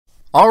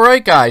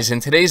Alright guys, in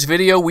today's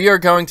video we are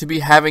going to be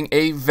having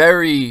a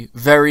very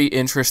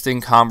interesting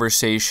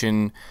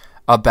conversation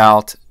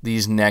about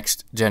these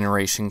next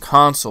generation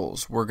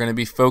consoles. We're going to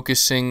be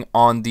focusing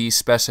on the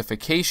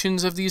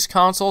specifications of these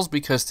consoles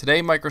because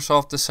today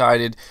Microsoft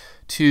decided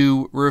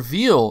to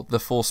reveal the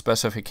full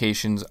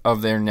specifications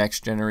of their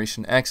next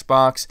generation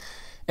Xbox,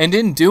 and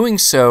in doing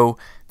so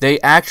they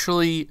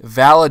actually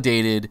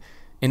validated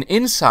an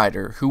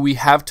insider who we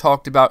have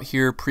talked about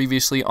here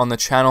previously on the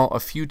channel a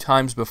few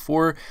times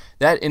before.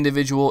 That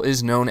individual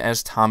is known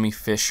as Tommy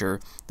Fisher.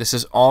 This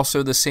is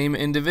also the same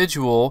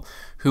individual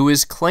who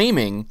is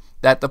claiming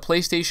that the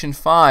PlayStation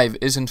 5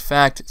 is in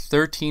fact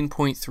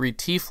 13.3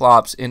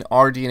 Tflops in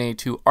RDNA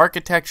 2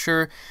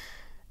 architecture.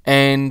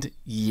 And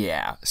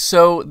yeah,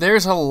 so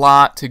there's a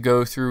lot to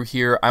go through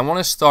here. I want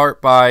to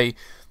start by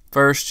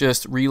first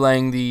just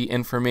relaying the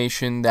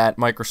information that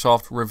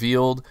Microsoft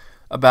revealed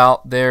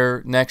about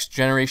their next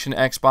generation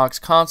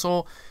Xbox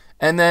console,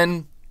 and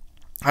then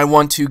I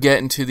want to get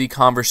into the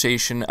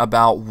conversation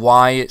about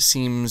why it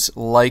seems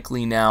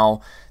likely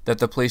now that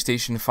the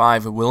PlayStation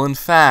 5 will in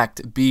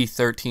fact be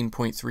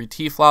 13.3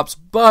 Tflops,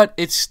 but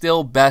it's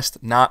still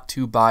best not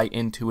to buy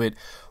into it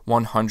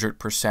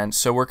 100%.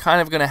 So we're kind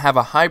of going to have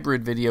a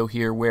hybrid video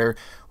here where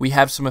we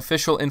have some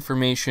official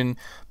information,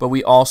 but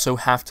we also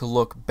have to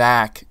look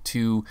back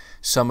to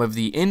some of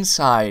the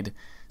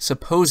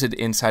supposed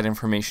inside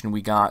information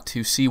we got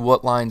to see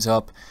what lines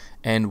up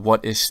and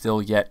what is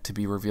still yet to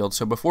be revealed.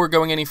 So before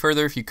going any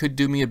further, if you could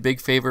do me a big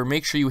favor,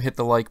 make sure you hit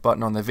the like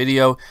button on the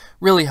video.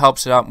 Really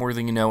helps it out more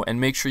than you know, and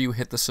make sure you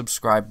hit the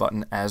subscribe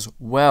button as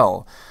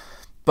well.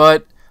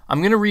 But I'm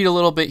going to read a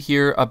little bit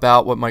here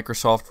about what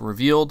Microsoft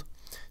revealed.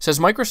 It says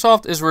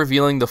Microsoft is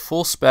revealing the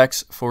full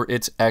specs for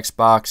its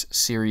Xbox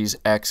Series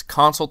X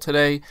console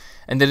today,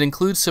 and that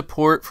includes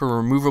support for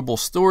removable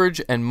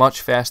storage and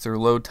much faster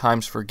load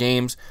times for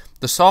games.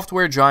 The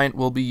software giant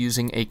will be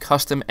using a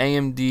custom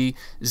AMD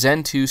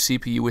Zen 2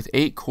 CPU with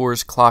 8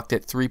 cores clocked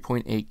at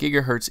 3.8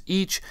 GHz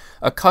each,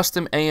 a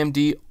custom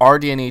AMD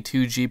RDNA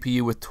 2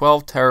 GPU with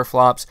 12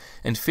 teraflops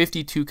and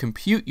 52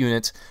 compute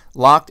units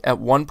locked at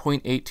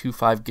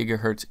 1.825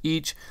 GHz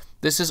each.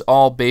 This is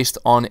all based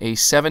on a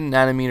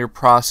 7nm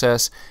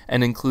process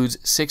and includes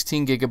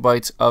 16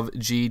 GB of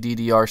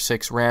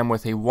GDDR6 RAM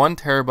with a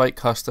 1TB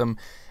custom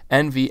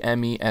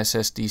NVMe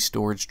SSD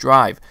storage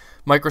drive.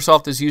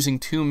 Microsoft is using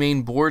two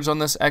main boards on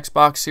this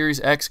Xbox Series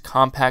X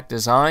compact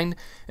design,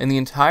 and the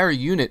entire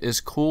unit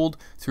is cooled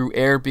through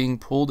air being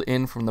pulled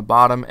in from the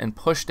bottom and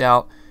pushed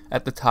out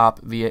at the top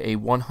via a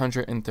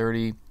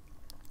 130mm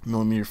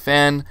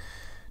fan.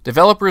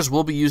 Developers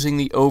will be using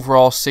the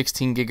overall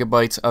 16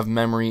 GB of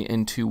memory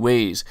in two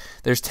ways.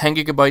 There's 10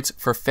 GB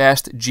for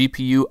fast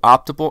GPU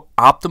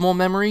optimal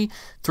memory,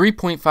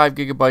 3.5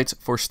 GB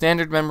for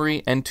standard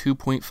memory, and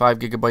 2.5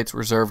 GB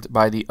reserved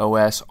by the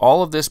OS.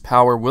 All of this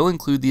power will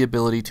include the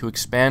ability to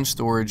expand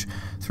storage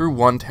through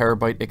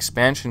 1TB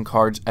expansion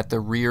cards at the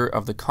rear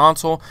of the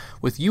console.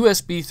 With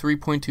USB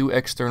 3.2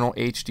 external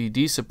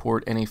HDD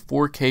support and a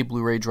 4K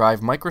Blu-ray drive,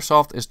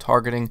 Microsoft is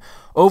targeting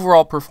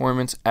overall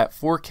performance at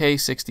 4K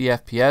 60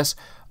 FPS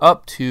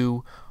up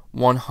to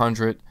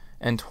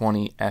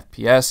 120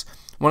 FPS.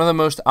 One of the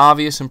most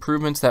obvious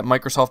improvements that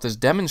Microsoft is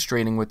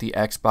demonstrating with the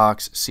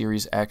Xbox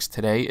Series X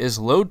today is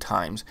load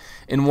times.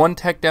 In one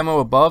tech demo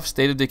above,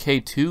 State of Decay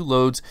 2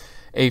 loads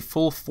a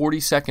full 40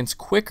 seconds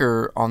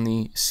quicker on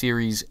the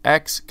Series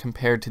X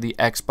compared to the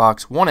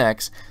Xbox One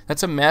X.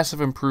 That's a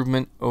massive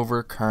improvement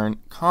over current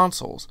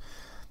consoles.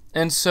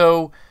 And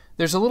so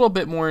there's a little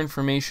bit more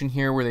information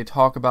here where they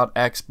talk about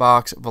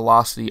Xbox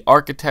Velocity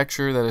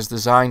architecture that is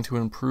designed to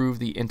improve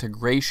the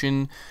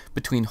integration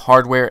between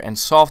hardware and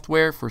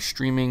software for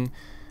streaming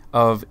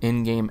of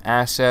in-game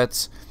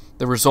assets.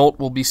 The result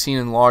will be seen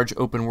in large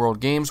open-world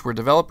games where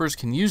developers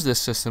can use this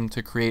system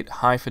to create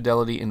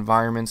high-fidelity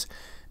environments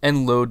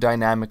and load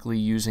dynamically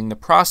using the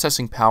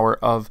processing power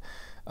of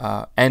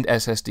and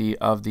SSD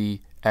of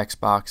the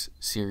Xbox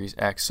Series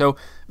X. So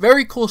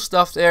very cool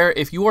stuff there.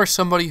 If you are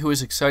somebody who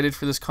is excited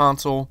for this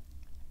console,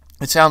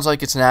 it sounds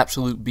like it's an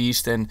absolute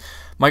beast, and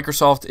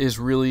Microsoft is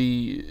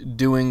really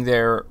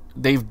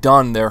they've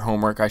done their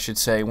homework, I should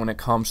say, when it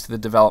comes to the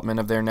development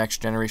of their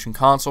next generation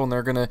console, and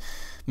they're going to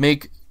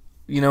make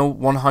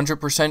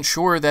 100%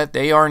 sure that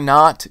they are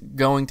not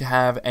going to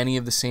have any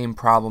of the same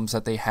problems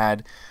that they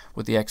had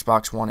with the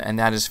Xbox One, and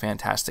that is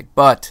fantastic.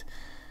 But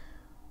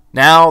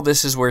now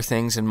this is where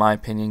things, in my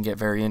opinion, get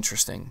very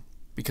interesting,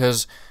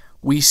 because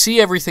we see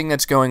everything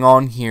that's going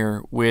on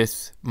here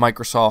with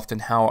Microsoft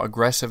and how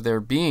aggressive they're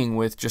being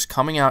with just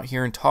coming out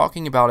here and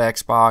talking about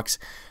Xbox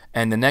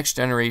and the next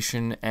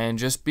generation and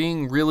just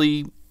being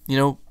really,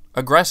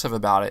 aggressive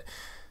about it.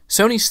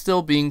 Sony's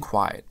still being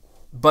quiet,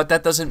 but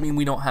that doesn't mean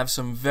we don't have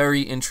some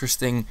very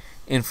interesting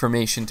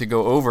information to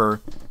go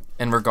over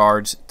in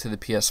regards to the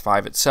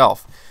PS5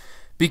 itself.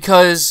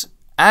 Because,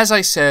 as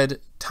I said,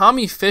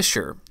 Tommy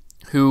Fisher,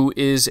 who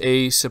is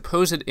a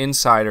supposed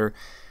insider,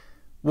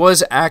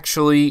 was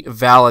actually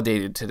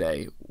validated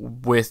today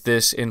with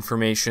this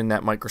information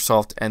that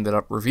Microsoft ended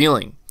up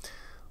revealing.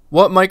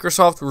 What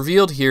Microsoft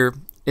revealed here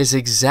is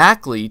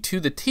exactly to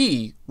the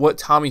T what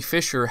Tommy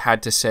Fisher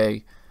had to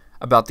say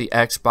about the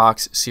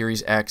Xbox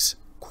Series X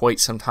quite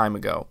some time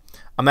ago.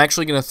 I'm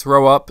actually going to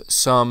throw up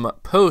some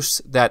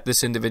posts that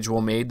this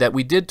individual made that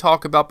we did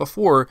talk about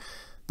before,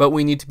 but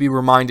we need to be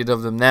reminded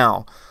of them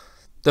now.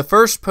 The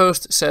first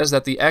post says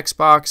that the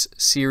Xbox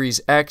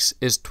Series X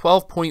is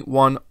 12.1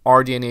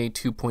 RDNA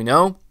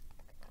 2.0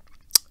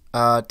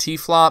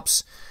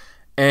 Tflops,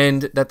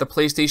 and that the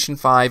PlayStation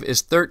 5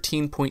 is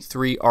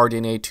 13.3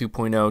 RDNA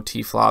 2.0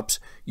 Tflops.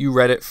 You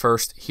read it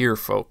first here,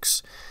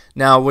 folks.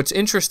 Now, what's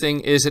interesting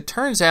is it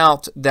turns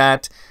out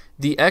that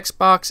the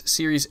Xbox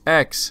Series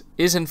X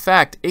is in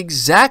fact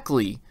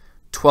exactly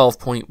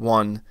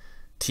 12.1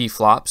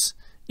 Tflops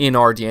in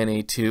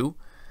RDNA 2.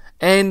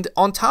 And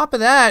on top of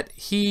that,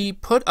 he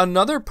put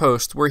another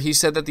post where he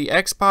said that the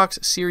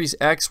Xbox Series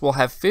X will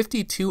have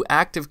 52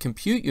 active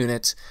compute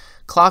units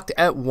clocked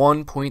at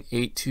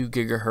 1.82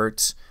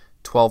 gigahertz,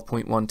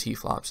 12.1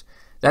 Tflops.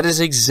 That is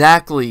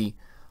exactly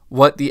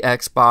what the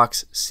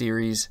Xbox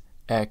Series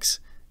X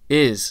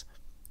is.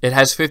 It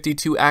has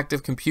 52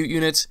 active compute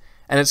units,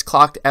 and it's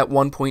clocked at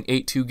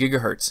 1.82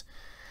 gigahertz.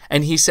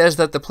 And he says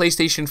that the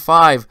PlayStation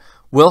 5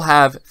 will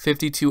have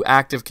 52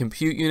 active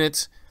compute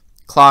units,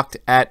 clocked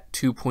at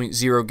 2.0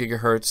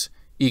 gigahertz,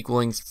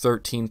 equaling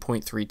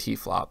 13.3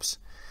 Tflops.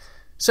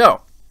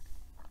 So,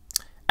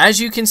 as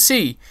you can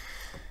see,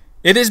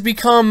 it has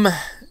become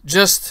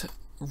just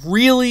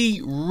really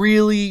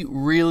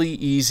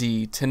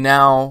easy to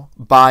now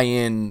buy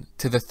in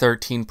to the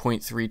 13.3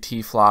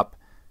 Tflop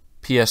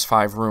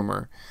PS5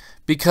 rumor.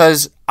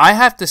 Because I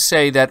have to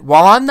say that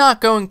while I'm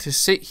not going to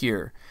sit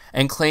here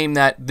and claim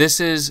that this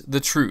is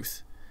the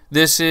truth,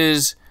 this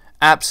is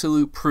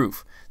absolute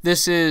proof,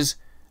 this is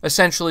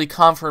essentially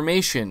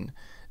confirmation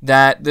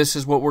that this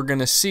is what we're going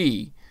to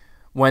see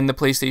when the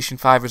PlayStation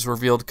 5 is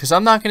revealed, because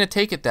I'm not going to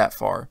take it that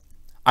far.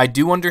 I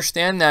do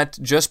understand that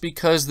just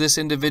because this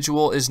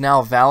individual is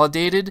now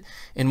validated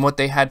in what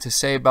they had to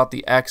say about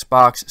the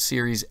Xbox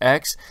Series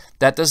X,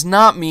 that does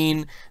not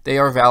mean they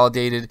are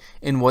validated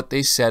in what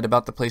they said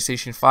about the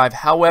PlayStation 5.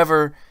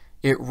 However,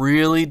 it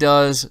really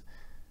does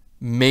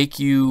make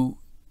you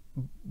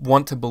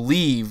want to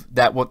believe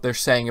that what they're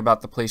saying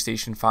about the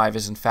PlayStation 5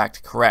 is in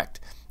fact correct.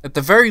 At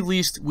the very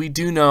least, we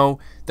do know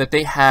that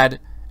they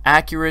had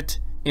accurate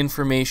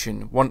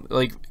information,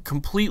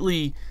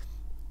 completely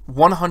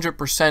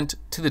 100%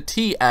 to the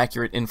T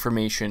accurate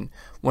information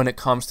when it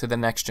comes to the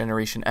next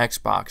generation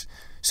Xbox.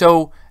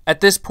 So at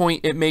this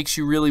point, it makes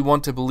you really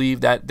want to believe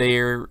that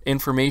their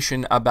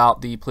information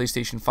about the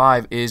PlayStation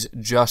 5 is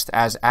just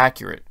as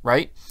accurate,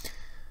 right?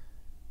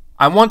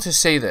 I want to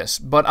say this,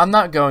 but I'm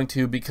not going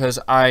to, because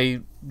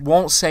I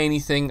won't say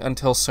anything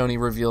until Sony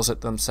reveals it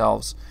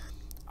themselves.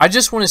 I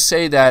just want to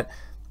say that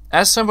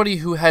as somebody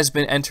who has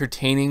been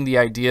entertaining the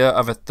idea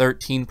of a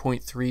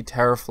 13.3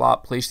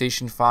 teraflop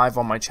PlayStation 5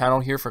 on my channel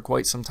here for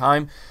quite some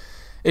time,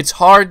 it's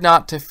hard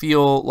not to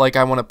feel like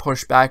I want to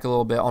push back a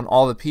little bit on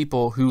all the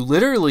people who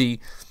literally,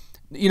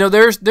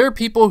 there are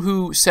people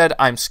who said,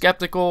 I'm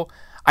skeptical,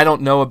 I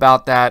don't know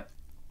about that,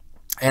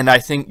 and I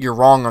think you're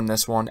wrong on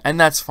this one, and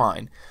that's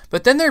fine.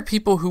 But then there are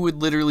people who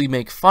would literally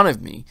make fun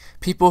of me,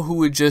 people who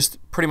would just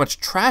pretty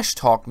much trash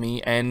talk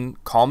me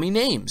and call me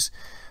names.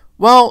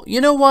 Well, you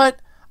know what?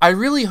 I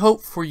really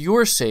hope for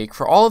your sake,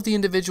 for all of the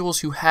individuals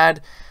who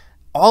had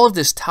all of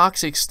this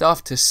toxic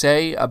stuff to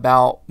say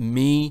about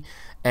me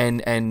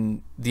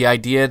and the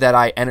idea that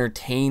I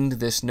entertained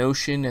this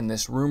notion and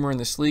this rumor and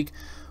this leak,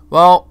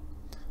 well,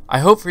 I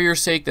hope for your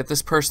sake that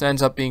this person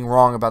ends up being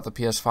wrong about the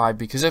PS5,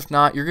 because if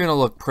not, you're going to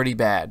look pretty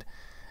bad.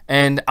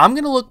 And I'm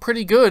going to look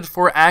pretty good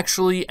for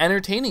actually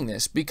entertaining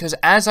this, because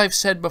as I've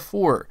said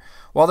before,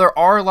 while there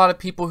are a lot of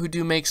people who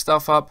do make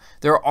stuff up,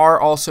 there are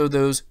also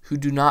those who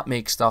do not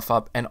make stuff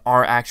up and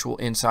are actual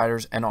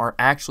insiders and are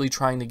actually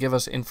trying to give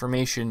us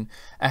information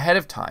ahead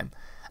of time.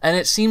 And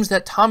it seems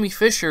that Tommy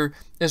Fisher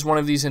is one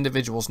of these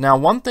individuals. Now,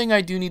 one thing I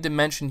do need to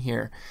mention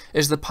here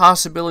is the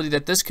possibility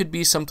that this could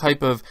be some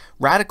type of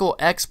radical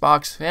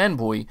Xbox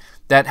fanboy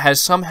that has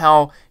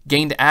somehow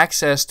gained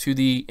access to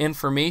the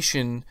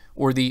information,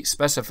 or the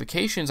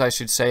specifications, I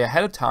should say,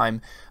 ahead of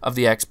time of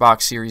the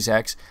Xbox Series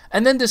X,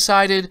 and then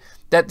decided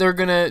that they're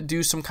going to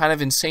do some kind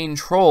of insane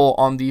troll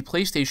on the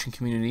PlayStation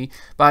community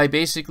by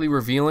basically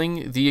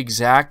revealing the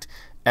exact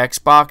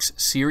Xbox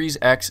Series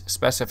X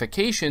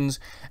specifications,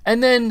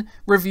 and then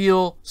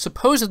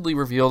supposedly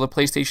reveal the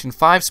PlayStation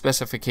 5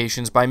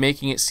 specifications by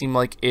making it seem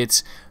like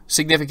it's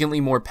significantly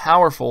more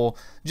powerful,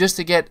 just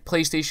to get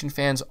PlayStation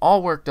fans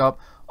all worked up,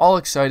 all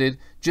excited,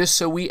 just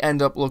so we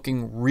end up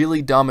looking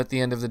really dumb at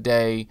the end of the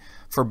day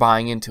for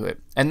buying into it.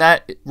 And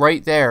that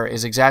right there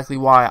is exactly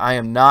why I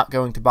am not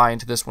going to buy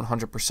into this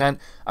 100%.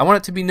 I want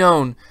it to be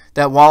known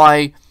that while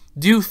I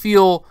do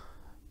feel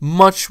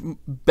much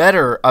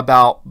better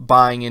about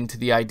buying into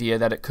the idea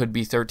that it could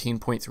be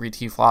 13.3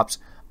 Tflops,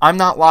 I'm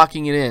not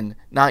locking it in,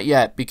 not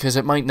yet, because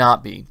it might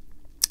not be.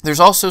 There's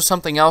also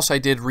something else I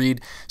did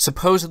read,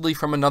 supposedly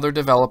from another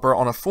developer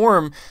on a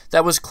forum,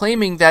 that was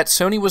claiming that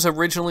Sony was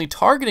originally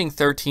targeting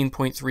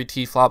 13.3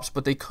 Tflops,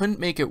 but they couldn't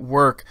make it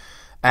work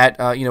at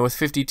with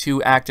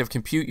 52 active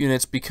compute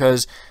units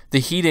because the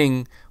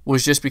heating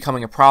was just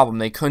becoming a problem.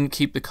 They couldn't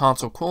keep the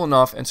console cool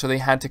enough, and so they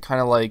had to kind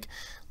of like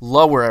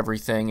lower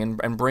everything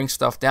and bring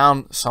stuff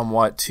down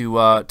somewhat to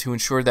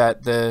ensure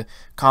that the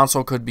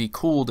console could be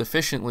cooled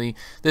efficiently.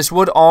 This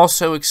would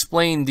also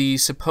explain the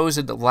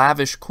supposed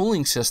lavish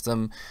cooling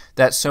system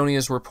that Sony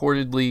is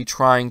reportedly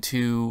trying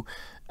to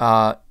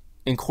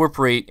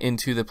incorporate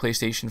into the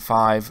PlayStation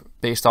 5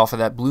 based off of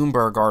that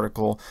Bloomberg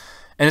article.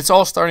 And it's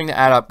all starting to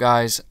add up,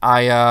 guys.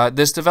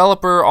 This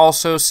developer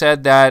also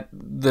said that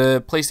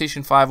the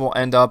PlayStation 5 will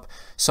end up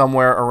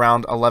somewhere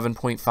around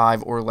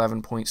 11.5 or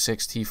 11.6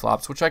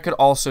 Tflops, which I could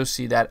also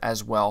see that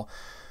as well.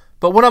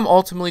 But what I'm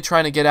ultimately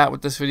trying to get at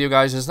with this video,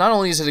 guys, is not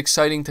only is it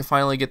exciting to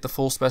finally get the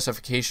full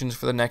specifications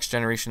for the next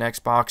generation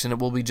Xbox, and it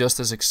will be just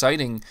as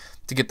exciting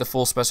to get the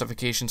full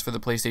specifications for the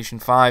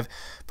PlayStation 5,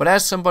 but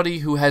as somebody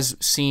who has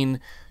seen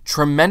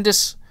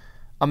tremendous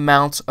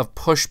amounts of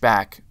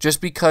pushback just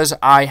because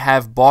I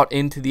have bought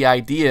into the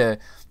idea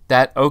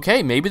that,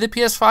 okay, maybe the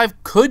PS5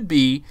 could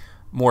be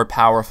more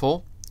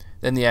powerful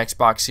than the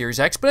Xbox Series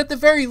X, but at the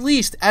very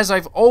least, as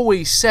I've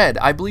always said,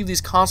 I believe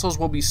these consoles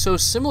will be so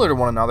similar to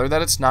one another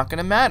that it's not going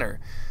to matter.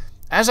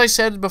 As I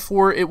said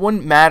before, it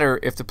wouldn't matter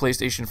if the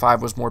PlayStation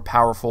 5 was more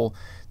powerful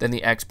than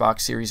the Xbox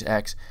Series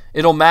X.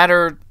 It'll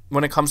matter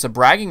when it comes to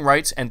bragging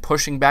rights and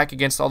pushing back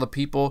against all the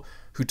people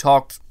who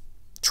talked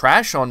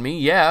trash on me,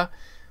 yeah,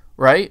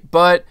 right?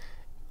 But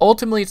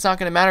ultimately, it's not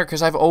going to matter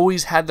because I've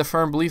always had the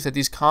firm belief that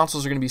these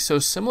consoles are going to be so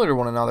similar to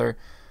one another.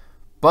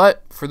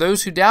 But for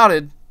those who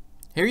doubted,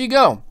 here you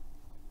go.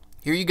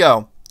 Here you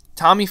go.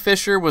 Tommy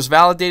Fisher was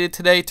validated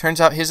today. Turns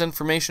out his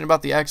information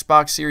about the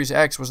Xbox Series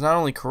X was not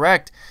only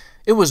correct,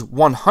 it was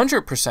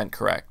 100%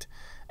 correct.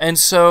 And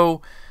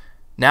so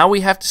now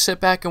we have to sit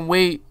back and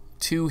wait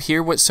to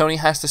hear what Sony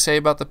has to say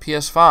about the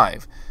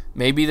PS5.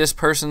 Maybe this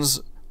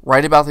person's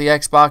right about the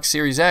Xbox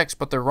Series X,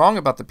 but they're wrong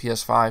about the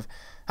PS5.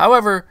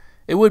 However,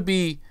 it would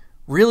be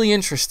really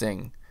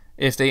interesting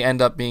if they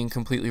end up being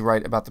completely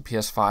right about the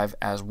PS5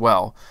 as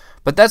well.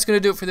 But that's going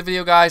to do it for the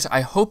video, guys.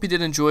 I hope you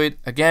did enjoy it.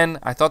 Again,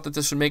 I thought that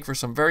this would make for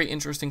some very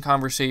interesting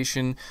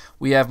conversation.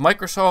 We have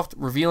Microsoft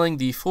revealing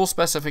the full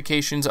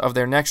specifications of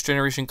their next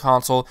generation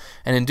console,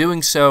 and in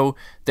doing so,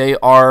 they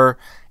are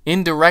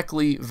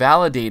indirectly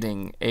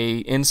validating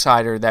a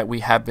insider that we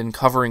have been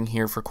covering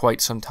here for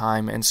quite some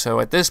time. And so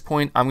at this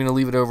point, I'm going to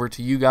leave it over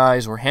to you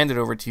guys, or hand it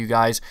over to you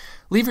guys.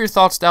 Leave your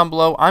thoughts down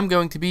below. I'm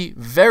going to be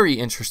very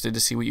interested to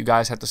see what you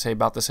guys have to say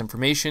about this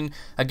information.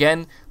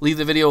 Again, leave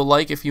the video a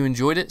like if you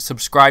enjoyed it.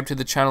 Subscribe to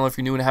the channel if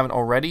you're new and haven't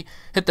already.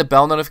 Hit the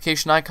bell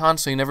notification icon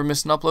so you never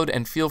miss an upload,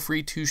 and feel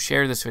free to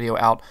share this video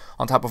out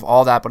on top of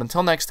all that. But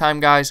until next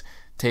time, guys,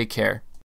 take care.